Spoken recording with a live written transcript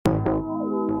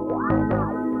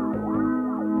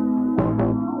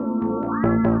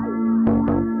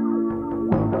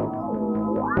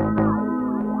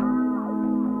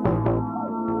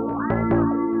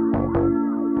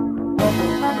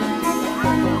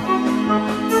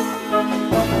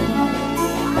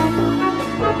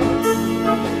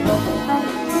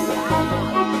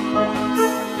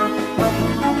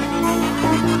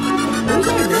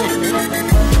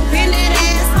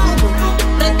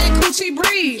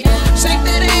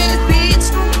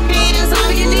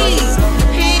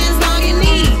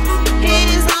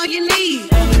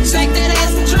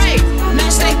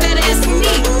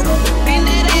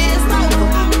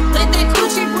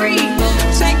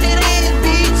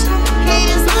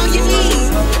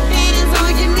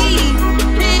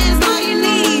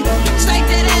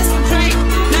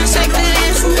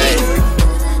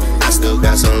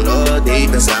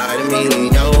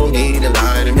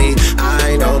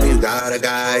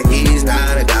like he's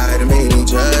not a guy to me.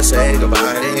 Just say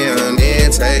goodbye to him,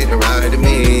 then take a ride to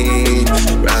me.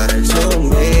 Ride to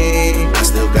me. I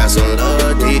still got some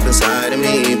love deep inside of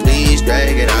me. Please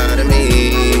drag it out of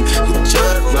me. You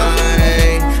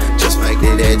just might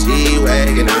get that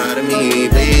G-Wagon out of me.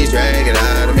 Please drag it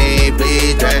out of me.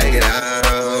 Please drag it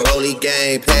out. Holy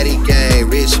gang, patty gang,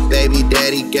 rich baby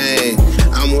daddy gang.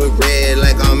 I'm with red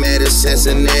like I'm at a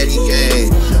Cincinnati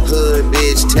gang. Hood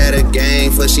bitch, tatter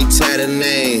gang, for she tatter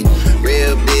name.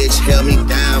 Real bitch held me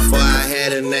down for I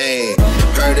had a name.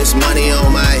 Heard this money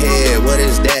on my head, what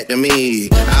is that to me?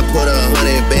 I put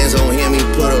 100 bands on him, he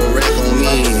put a rack on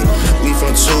me. We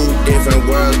from two different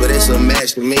worlds, but it's a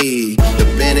match to me. To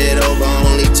bend it over,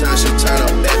 only time she turn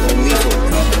her back on me for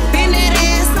me. Bend that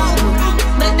ass over,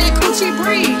 let that coochie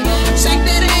breathe. Shake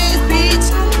that ass, bitch.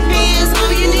 Hands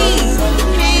on your knees.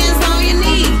 Hands on your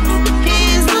knees.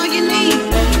 Hands on your knees.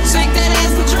 Shake that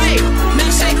ass for Drake. Now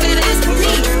shake that ass for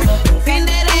me. Bend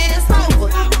that ass over,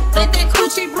 let that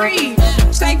coochie breathe.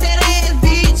 Shake that ass,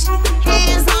 bitch.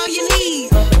 Hands on your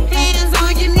knees. Hands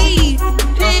on your knees.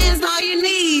 Hands on your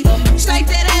knees. Shake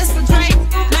that ass for Drake.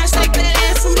 Now shake that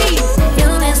ass for me. You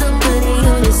is so pretty,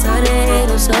 you decided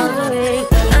I'm sorry.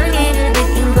 I need a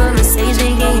licking from a sage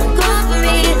again. Go for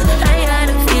it. I got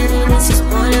a feeling this is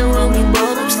more than what we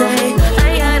both say. I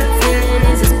got a feeling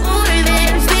this is more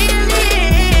than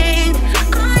feeling.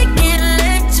 I can't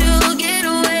let you get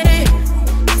away.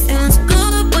 Feels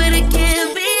good, but it can't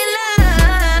be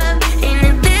love. Ain't a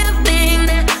damn thing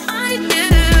that I do.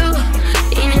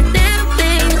 Ain't a damn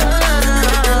thing, oh.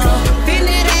 Bend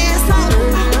that ass over,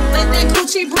 let that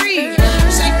coochie breathe.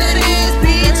 Shake that ass,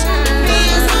 bitch.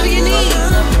 Hands on your knees.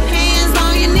 Hands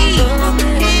on your knees.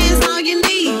 Hands on your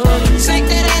knees. Shake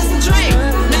that ass for Drake.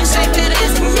 Now shake that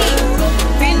ass for me.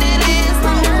 Bend that ass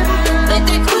over, let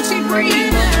that coochie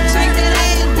breathe. Shake that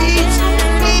ass, bitch.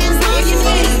 Hands on your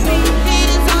knees.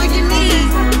 Hands on your knees.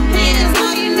 Hands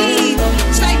on your knees.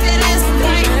 Shake that ass for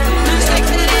Drake. Now shake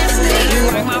that ass for me. You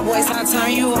like my voice, I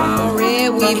turn you on.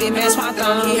 Red weave, it match my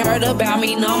thumb. He heard about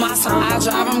me, know my song. I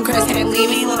drive him crazy, can't leave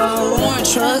me alone. Foreign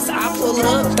trucks, I pull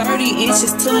up 30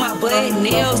 inches to my butt.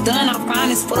 Nails done, I'm fine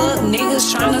as fuck.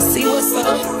 Niggas tryna see what's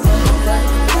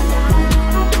up.